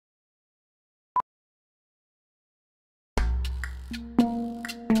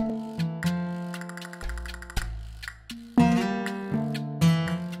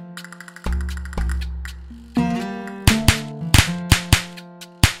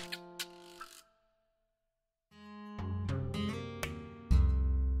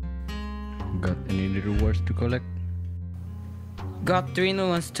Got any new rewards to collect? Got 3 new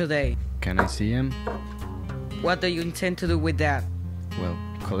ones today. Can I see him? What do you intend to do with that? Well,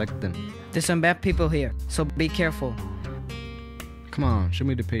 collect them. There's some bad people here, so be careful. Come on, show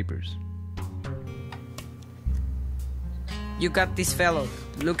me the papers. You got this fellow,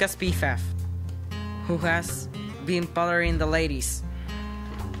 Lucas Pfaf, who has been bothering the ladies.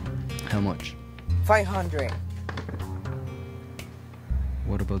 How much? 500.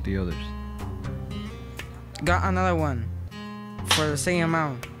 What about the others? Got another one, for the same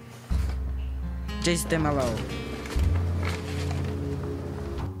amount. Chase them alone.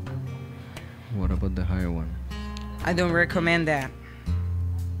 What about the higher one? I don't recommend that.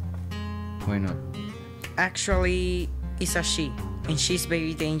 Why not? Actually, it's a she, and she's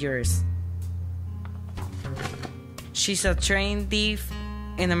very dangerous. She's a trained thief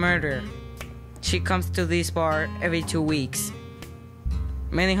and a murderer. She comes to this bar every 2 weeks.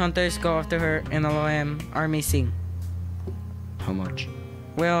 Many hunters go after her, and all of them are missing. How much?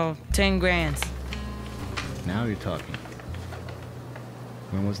 Well, 10 grand. Now you're talking.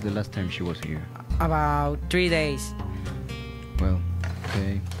 When was the last time she was here? About 3 days. Well,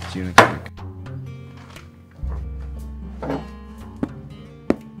 okay, see you next week.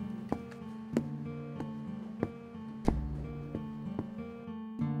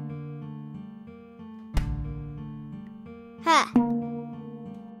 Ha!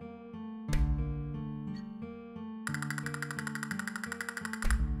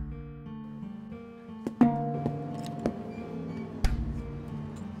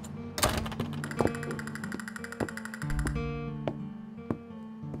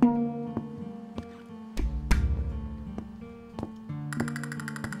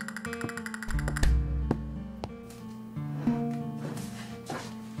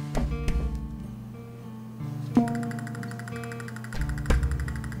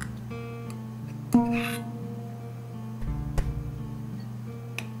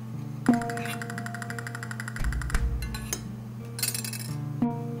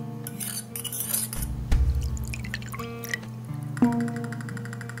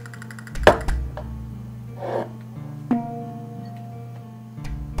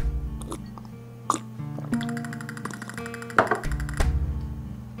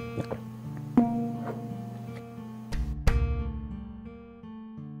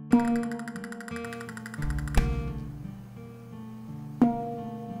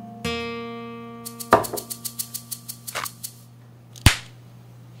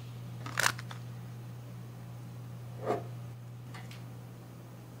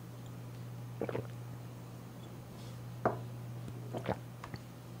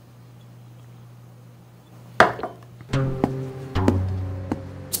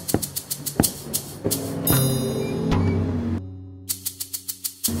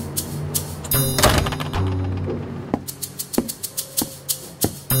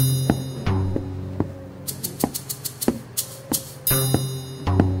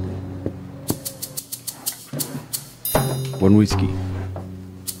 One whiskey.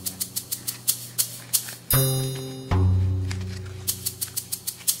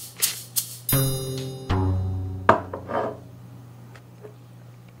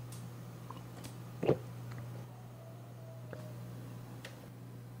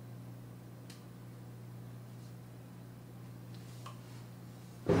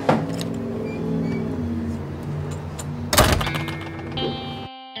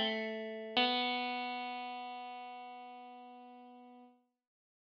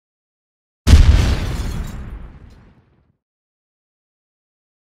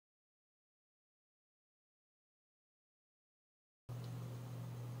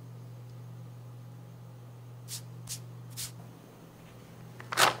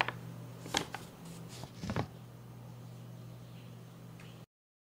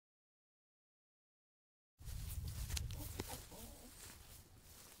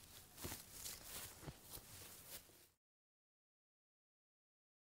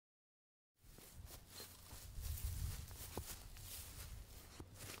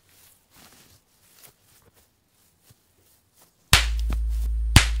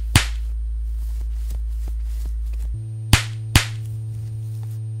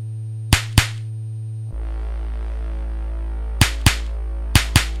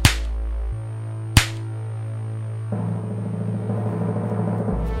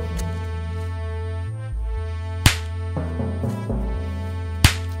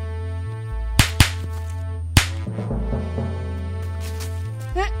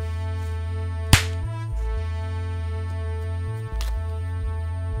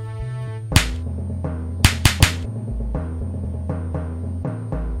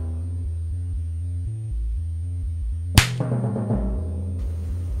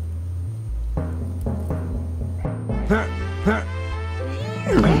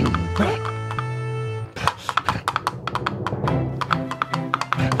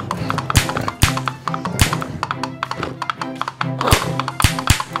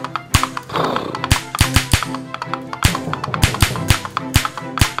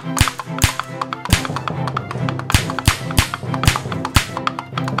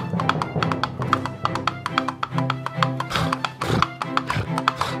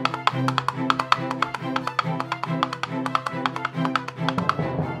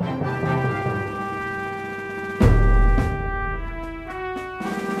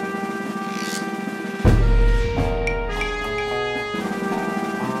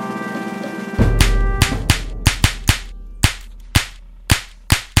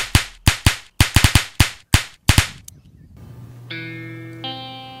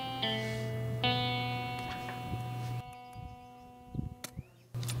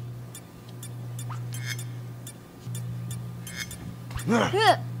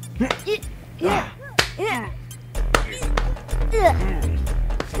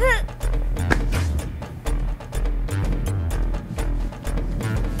 Yeah.